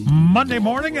Monday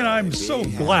morning, and I'm so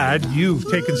glad you've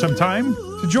taken some time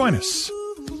to join us.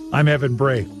 I'm Evan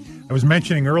Bray. I was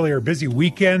mentioning earlier, busy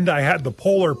weekend. I had the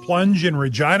polar plunge in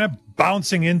Regina,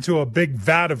 bouncing into a big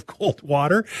vat of cold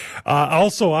water.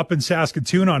 Also up in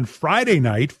Saskatchewan on Friday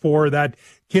night for that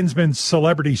Kinsman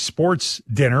Celebrity Sports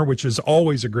Dinner, which is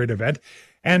always a great event.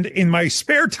 And in my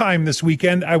spare time this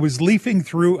weekend, I was leafing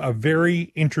through a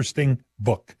very interesting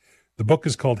book. The book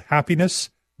is called Happiness,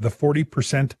 the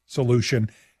 40% Solution.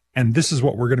 And this is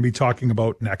what we're going to be talking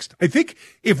about next. I think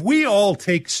if we all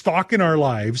take stock in our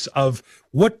lives of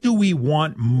what do we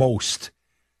want most,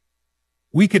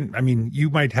 we can, you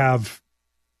might have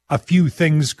a few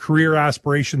things, career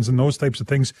aspirations and those types of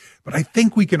things, but I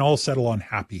think we can all settle on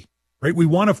happy, right? We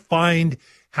want to find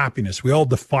happiness. We all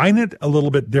define it a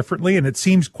little bit differently, and it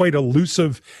seems quite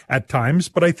elusive at times,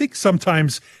 but I think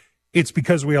sometimes it's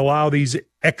because we allow these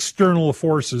external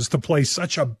forces to play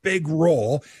such a big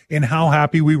role in how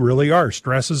happy we really are.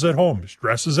 Stresses at home,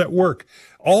 stresses at work.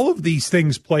 All of these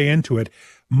things play into it.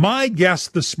 My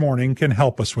guest this morning can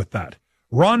help us with that.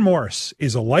 Ron Morris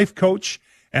is a life coach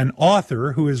and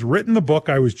author who has written the book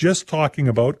I was just talking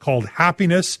about called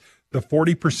Happiness, the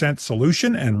 40%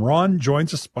 Solution. And Ron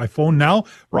joins us by phone now.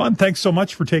 Ron, thanks so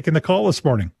much for taking the call this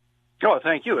morning. Oh,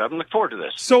 thank you. I've looked forward to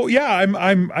this. So, yeah,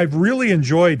 I've really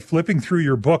enjoyed flipping through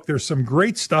your book. There's some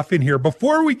great stuff in here.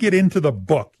 Before we get into the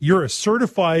book, you're a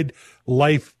certified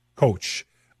life coach.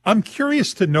 I'm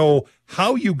curious to know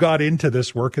how you got into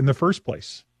this work in the first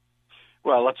place.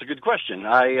 Well, that's a good question.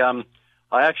 I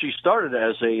actually started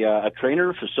as a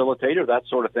trainer, facilitator, that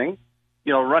sort of thing,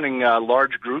 running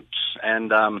large groups.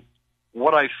 And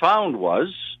what I found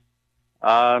was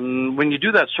when you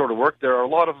do that sort of work, there are a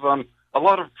lot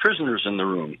of prisoners in the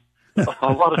room.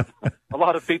 a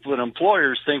lot of people that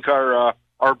employers think are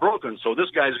broken. So this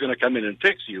guy's going to come in and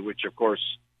fix you, which of course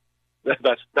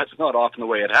that's not often the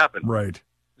way it happened. Right.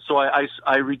 So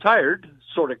I retired,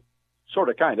 sort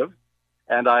of, kind of,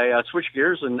 and I switched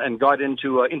gears and got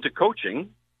into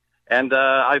coaching, and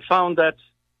I found that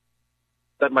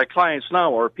my clients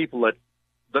now are people that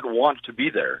want to be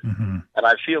there, mm-hmm. and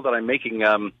I feel that I'm making.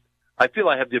 I feel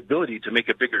I have the ability to make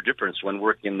a bigger difference when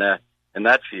working in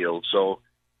that field. So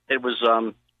it was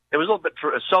a little bit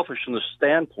selfish from the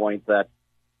standpoint that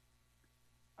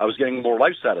I was getting more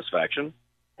life satisfaction.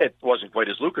 It wasn't quite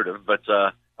as lucrative, but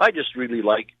I just really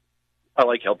like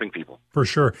helping people. For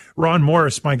sure. Ron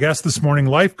Morris, my guest this morning,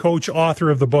 life coach, author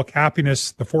of the book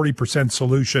Happiness, the 40%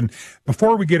 Solution.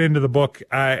 Before we get into the book,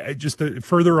 just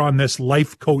further on this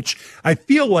life coach, I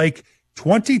feel like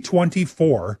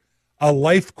 2024, a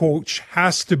life coach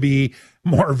has to be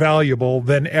more valuable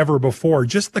than ever before.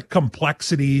 Just the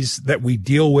complexities that we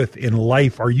deal with in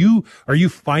life. Are you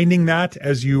finding that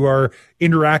as you are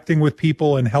interacting with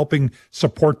people and helping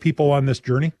support people on this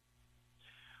journey?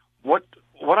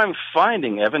 What I'm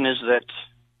finding, Evan, is that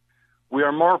we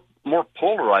are more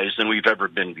polarized than we've ever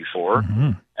been before,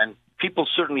 mm-hmm. and people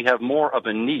certainly have more of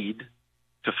a need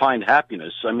to find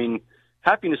happiness.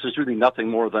 Happiness is really nothing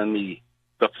more than the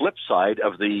flip side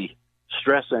of the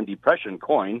stress and depression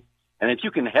coin. And if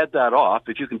you can head that off,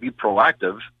 if you can be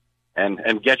proactive and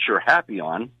get your happy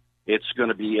on, it's going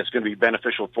to be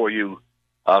beneficial for you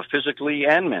physically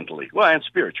and mentally, and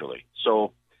spiritually.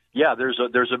 So yeah, there's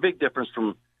a big difference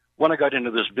from when I got into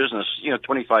this business,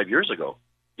 25 years ago.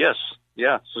 Yes,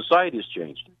 yeah, society has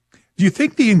changed. Do you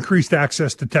think the increased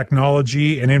access to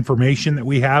technology and information that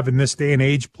we have in this day and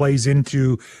age plays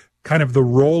into kind of the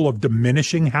role of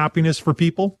diminishing happiness for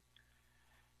people?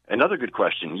 Another good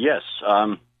question. Yes.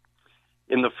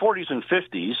 In the 40s and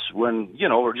 50s, when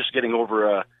we're just getting over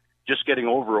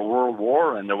a world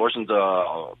war and there wasn't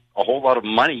a whole lot of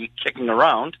money kicking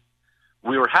around,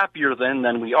 we were happier then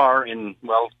than we are in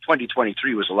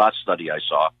 2023 was the last study I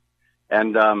saw,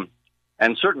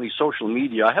 and certainly social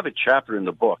media. I have a chapter in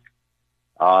the book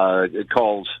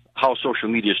called "How Social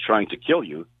Media is Trying to Kill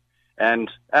You,"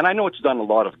 and I know it's done a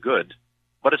lot of good,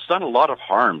 but it's done a lot of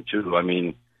harm too.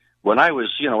 When I was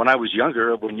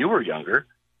younger, when you were younger,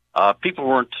 people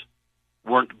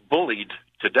weren't bullied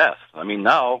to death.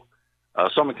 Now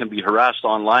someone can be harassed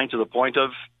online to the point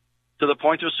of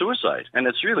suicide, and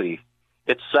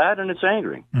it's sad and it's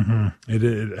angering. Mm-hmm.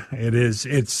 It is.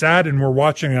 It's sad, and we're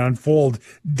watching it unfold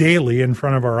daily in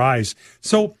front of our eyes.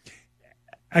 So,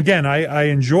 again, I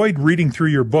enjoyed reading through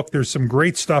your book. There's some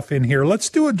great stuff in here. Let's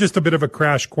do just a bit of a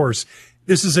crash course.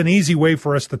 This is an easy way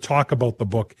for us to talk about the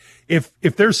book. If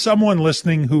there's someone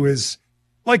listening who is,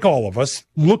 like all of us,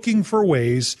 looking for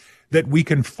ways that we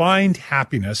can find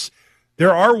happiness,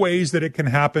 there are ways that it can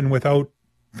happen without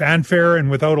fanfare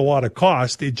and without a lot of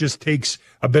cost. It just takes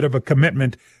a bit of a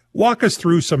commitment. Walk us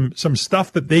through some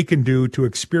stuff that they can do to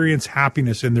experience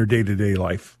happiness in their day-to-day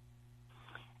life.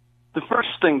 The first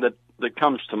thing that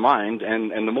comes to mind,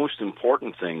 and the most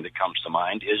important thing that comes to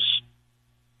mind,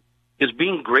 is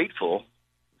being grateful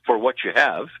for what you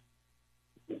have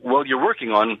while you're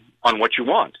working on what you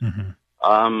want.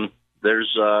 Mm-hmm.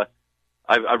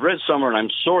 I've read somewhere, and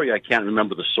I'm sorry I can't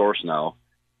remember the source now,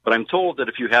 but I'm told that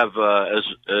if you have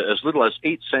as little as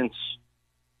 8 cents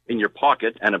in your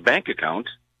pocket and a bank account,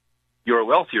 you're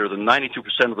wealthier than 92%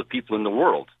 of the people in the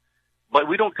world. But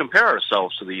we don't compare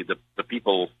ourselves to the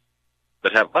people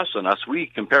that have less than us. We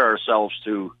compare ourselves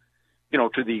to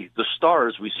the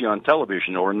stars we see on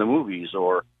television or in the movies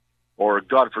or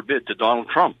God forbid, to Donald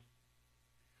Trump.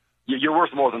 You're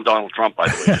worth more than Donald Trump, by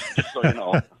the way, just so you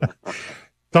know.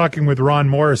 Talking with Ron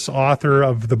Morris, author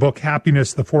of the book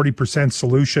Happiness, the 40%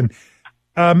 Solution.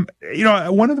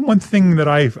 One thing that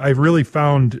I've really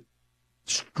found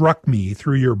struck me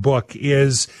through your book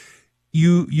is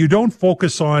you don't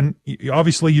focus on,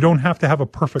 obviously you don't have to have a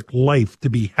perfect life to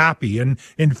be happy. And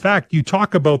in fact, you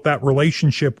talk about that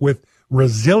relationship with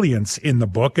resilience in the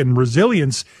book, and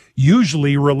resilience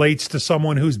usually relates to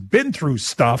someone who's been through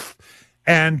stuff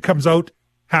and comes out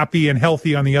happy and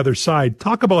healthy on the other side.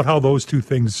 Talk about how those two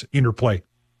things interplay.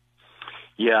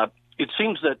 Yeah, it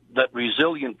seems that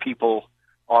resilient people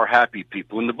are happy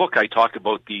people. In the book, I talk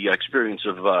about the experience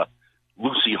of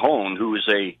Lucy Hone, who is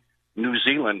a New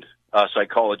Zealand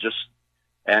psychologist,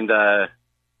 and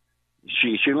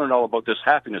she learned all about this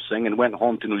happiness thing and went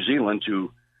home to New Zealand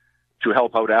to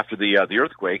help out after the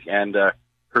earthquake. And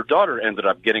her daughter ended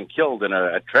up getting killed in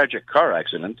a tragic car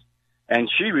accident, and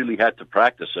she really had to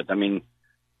practice it. I mean,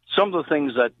 some of the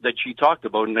things that she talked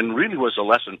about, and really was a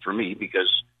lesson for me, because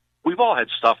we've all had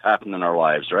stuff happen in our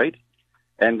lives, right?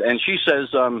 And she says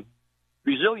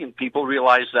resilient people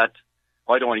realize that,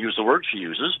 well, I don't want to use the word she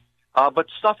uses, but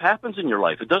stuff happens in your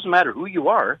life. It doesn't matter who you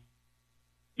are.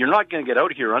 You're not going to get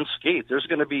out of here unscathed. There's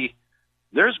going to be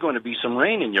some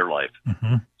rain in your life.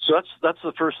 Mm-hmm. So that's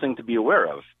the first thing to be aware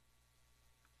of.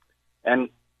 And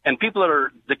people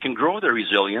that can grow their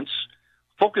resilience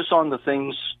focus on the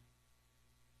things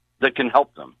that can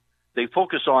help them. They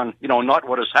focus on, not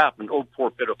what has happened, oh,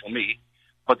 poor, pitiful me,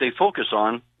 but they focus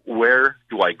on, where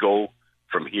do I go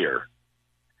from here?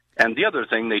 And the other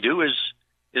thing they do is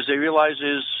they realize,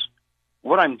 is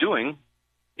what I'm doing,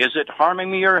 is it harming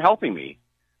me or helping me?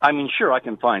 I mean, sure, I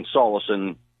can find solace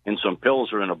in some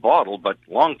pills or in a bottle, but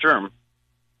long term,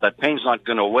 that pain's not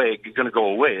going to go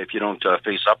away if you don't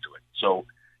face up to it. So,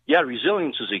 yeah,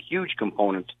 resilience is a huge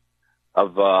component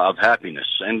of happiness,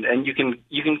 and you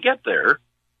can get there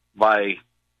by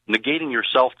negating your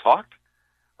self-talk.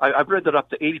 I've read that up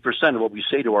to 80% of what we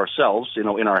say to ourselves,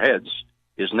 in our heads,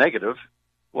 is negative.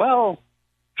 Well,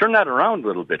 turn that around a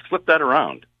little bit. Flip that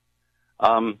around.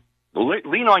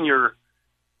 Lean on your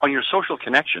social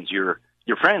connections, your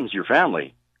friends, your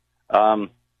family. And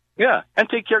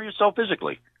take care of yourself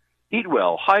physically. Eat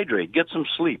well, hydrate, get some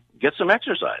sleep, get some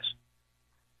exercise.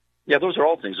 Yeah, those are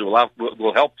all things that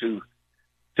will help to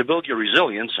build your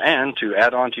resilience and to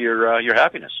add on to your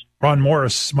happiness. Ron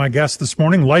Morris, my guest this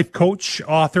morning, life coach,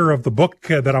 author of the book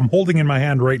that I'm holding in my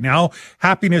hand right now,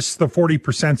 Happiness, the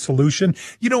 40% Solution.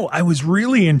 I was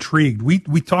really intrigued.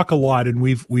 We talk a lot, and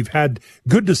we've had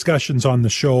good discussions on the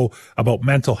show about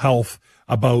mental health,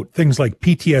 about things like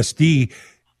PTSD.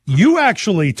 You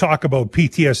actually talk about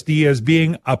PTSD as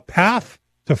being a path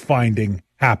to finding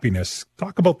happiness.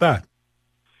 Talk about that.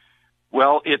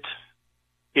 Well, it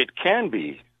can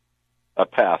be a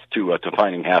path to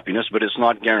finding happiness, but it's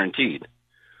not guaranteed.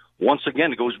 Once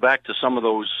again, it goes back to some of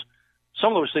those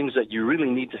things that you really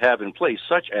need to have in place,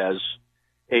 such as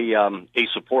a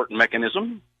support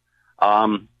mechanism.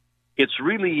 It's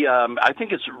really, I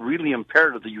think it's really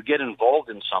imperative that you get involved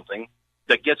in something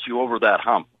that gets you over that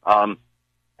hump.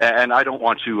 And I don't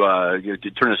want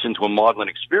to turn this into a maudlin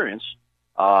experience,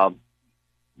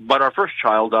 but our first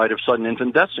child died of sudden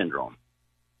infant death syndrome.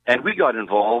 And we got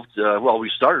involved.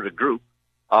 We started a group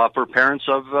for parents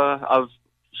of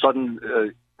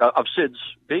SIDS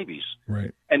babies,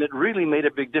 right? And it really made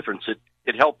a big difference.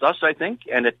 It helped us, I think,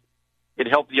 and it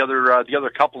helped the other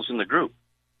couples in the group.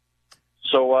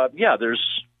 So there's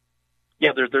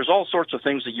all sorts of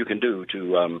things that you can do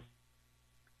to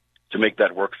make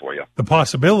that work for you. The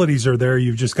possibilities are there.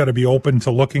 You've just got to be open to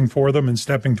looking for them and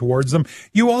stepping towards them.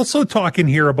 You also talk in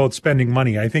here about spending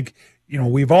money. I think,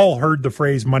 we've all heard the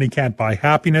phrase, money can't buy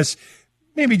happiness.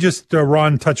 Maybe just,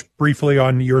 Ron, touch briefly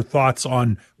on your thoughts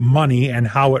on money and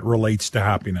how it relates to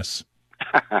happiness.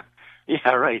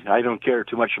 Yeah, right. I don't care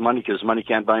too much for money because money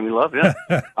can't buy me love.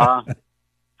 Yeah.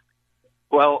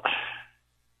 Well,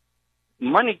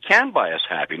 money can buy us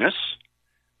happiness,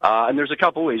 and there's a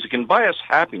couple ways. It can buy us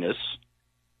happiness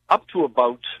up to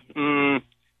about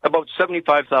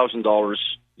 $75,000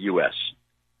 US,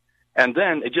 and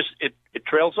then it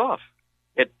trails off.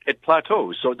 It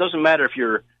plateaus. So it doesn't matter if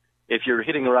you're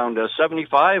hitting around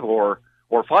 75 or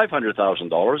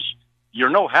 $500,000. You're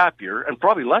no happier, and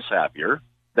probably less happier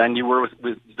than you were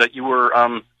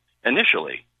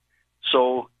initially.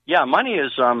 So yeah, money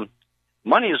is not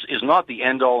the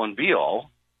end all and be all.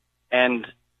 And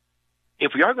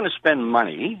if we are going to spend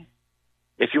money,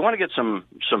 if you want to get some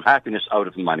happiness out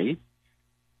of money,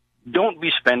 don't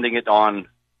spend it on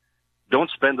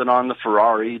the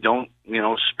Ferrari. Don't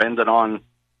spend it on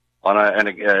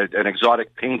an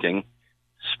exotic painting.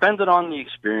 Spend it on the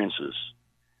experiences.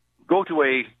 Go to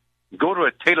a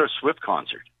Taylor Swift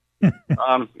concert. Go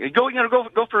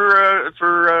for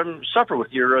supper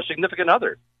with your significant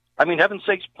other. I mean, heaven's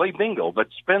sakes, play bingo, but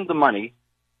spend the money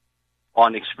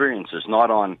on experiences,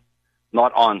 not on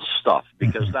stuff,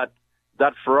 because that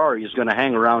Ferrari is going to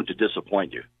hang around to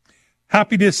disappoint you.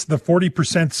 Happiness, the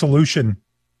 40% solution.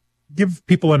 Give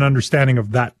people an understanding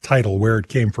of that title, where it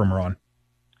came from, Ron.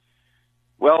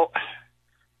 Well,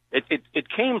 it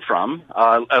came from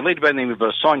a lady by the name of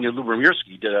Sonia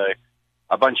Lubomirsky did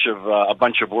a bunch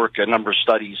of work, a number of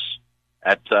studies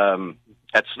at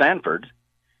Stanford,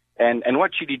 and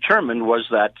what she determined was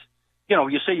that,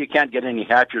 you say you can't get any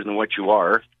happier than what you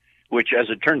are, which, as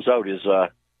it turns out, is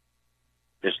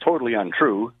totally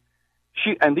untrue.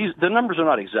 The numbers are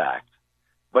not exact,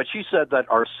 but she said that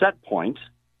our set point,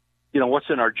 what's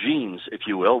in our genes, if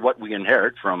you will, what we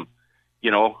inherit from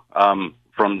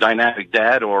Dynamic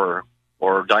Dad or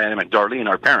Dynamic Darlene,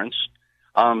 our parents,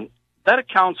 that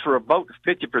accounts for about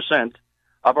 50%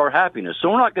 of our happiness. So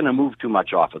we're not going to move too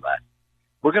much off of that.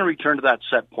 We're going to return to that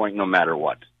set point no matter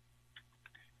what.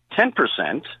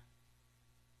 10%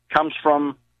 comes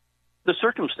from the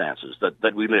circumstances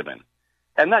that we live in.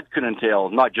 And that could entail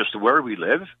not just where we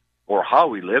live or how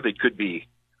we live. It could be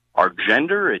our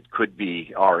gender. It could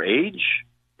be our age.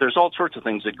 There's all sorts of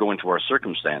things that go into our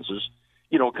circumstances.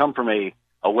 Come from a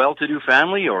well-to-do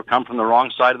family or come from the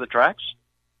wrong side of the tracks.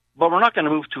 But we're not going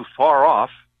to move too far off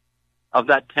of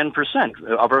that 10%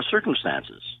 of our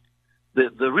circumstances.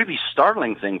 The really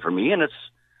startling thing for me, and it's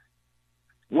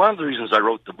one of the reasons I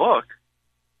wrote the book,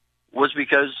 was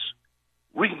because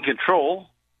we can control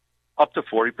up to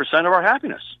 40% of our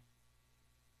happiness.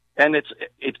 And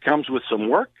it comes with some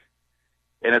work.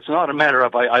 And it's not a matter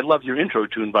of, I love your intro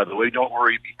tune, by the way, don't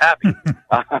worry, be happy.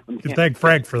 Thank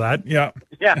Frank for that, yeah.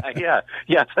 Yeah,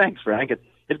 thanks, Frank.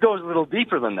 It goes a little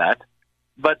deeper than that.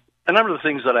 But a number of the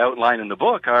things that I outline in the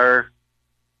book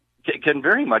can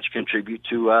very much contribute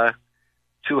to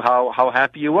how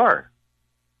happy you are.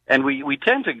 And we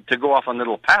tend to go off on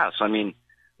little paths. I mean,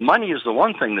 money is the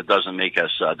one thing that doesn't make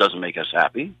us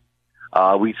happy.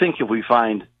 We think if we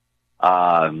find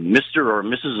Mr. or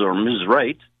Mrs. or Ms.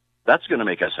 Right, that's going to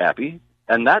make us happy,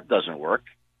 and that doesn't work.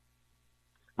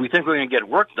 We think we're going to get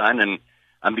work done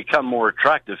and become more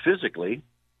attractive physically,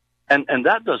 and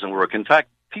that doesn't work. In fact,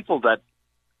 people that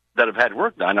have had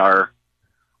work done are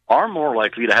more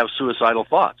likely to have suicidal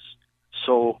thoughts.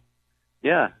 So,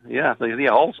 yeah,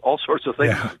 all sorts of things.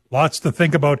 Yeah, lots to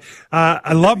think about.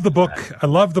 I love the book.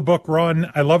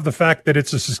 Ron. I love the fact that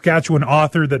it's a Saskatchewan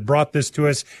author that brought this to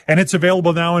us, and it's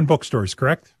available now in bookstores,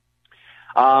 correct?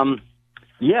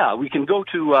 Yeah, we can go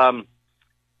to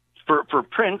for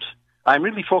print. I'm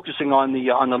really focusing on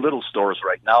the little stores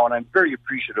right now, and I'm very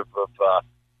appreciative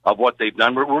of what they've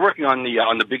done. We're working on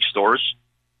the big stores,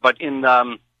 but in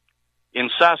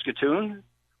Saskatoon,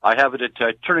 I have it at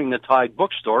Turning the Tide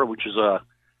Bookstore, which is a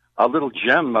little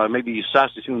gem, maybe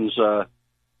Saskatoon's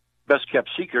best kept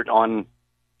secret on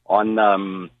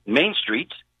Main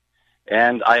Street,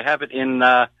 and I have it in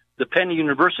the Penn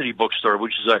University Bookstore,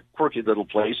 which is a quirky little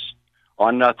place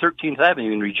on 13th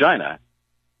Avenue in Regina,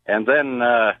 and then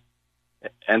I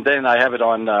have it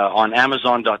on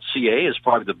Amazon.ca is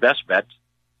probably the best bet,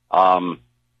 and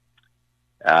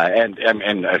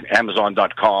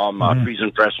Amazon.com,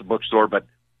 Reason Press Bookstore. But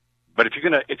if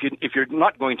you're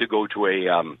not going to go to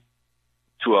a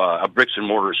bricks and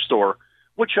mortar store,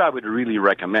 which I would really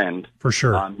recommend, for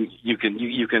sure, you can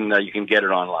get it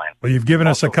online. Well, you've given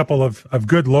us a couple of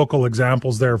good local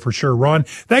examples there for sure, Ron.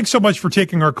 Thanks so much for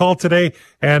taking our call today,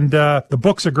 and the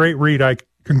book's a great read. I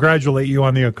congratulate you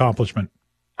on the accomplishment.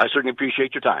 I certainly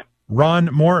appreciate your time.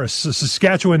 Ron Morris, a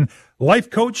Saskatchewan life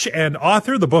coach and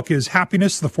author. The book is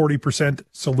Happiness, the 40%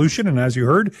 Solution. And as you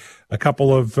heard, a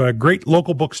couple of great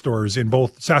local bookstores in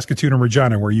both Saskatoon and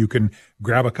Regina where you can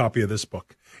grab a copy of this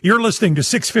book. You're listening to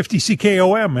 650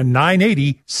 CKOM and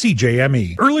 980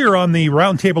 CJME. Earlier on the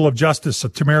Roundtable of Justice,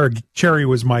 Tamara Cherry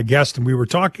was my guest, and we were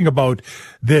talking about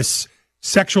this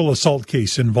sexual assault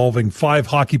case involving 5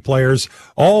 hockey players.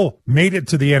 All made it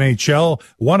to the NHL,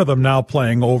 one of them now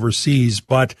playing overseas,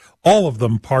 but all of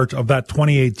them part of that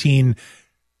 2018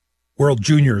 World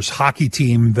Juniors hockey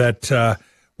team that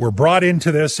were brought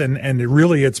into this, and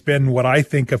really it's been what I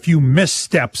think a few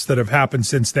missteps that have happened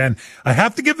since then. I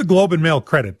have to give the Globe and Mail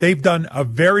credit. They've done a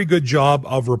very good job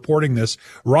of reporting this.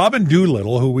 Robin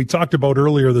Doolittle, who we talked about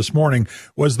earlier this morning,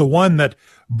 was the one that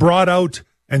brought out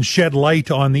and shed light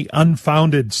on the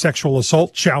unfounded sexual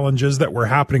assault challenges that were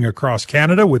happening across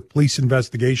Canada with police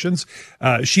investigations.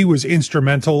 She was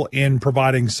instrumental in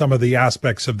providing some of the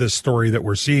aspects of this story that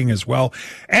we're seeing as well.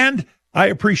 And I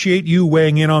appreciate you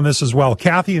weighing in on this as well.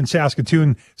 Kathy in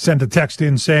Saskatoon sent a text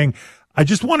in saying, I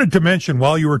just wanted to mention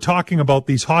while you were talking about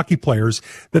these hockey players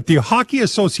that the Hockey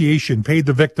Association paid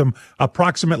the victim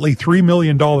approximately $3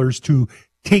 million to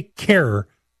take care,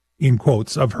 in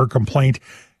quotes, of her complaint.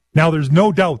 Now, there's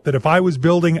no doubt that if I was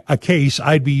building a case,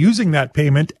 I'd be using that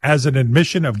payment as an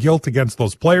admission of guilt against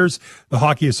those players. The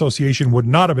Hockey Association would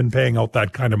not have been paying out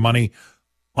that kind of money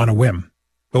on a whim.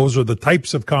 Those are the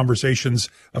types of conversations,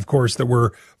 of course, that we're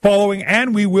following,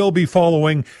 and we will be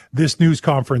following this news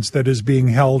conference that is being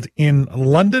held in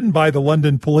London by the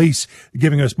London Police,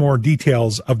 giving us more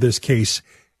details of this case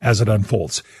as it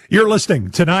unfolds. You're listening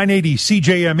to 980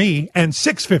 CJME and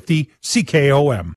 650 CKOM.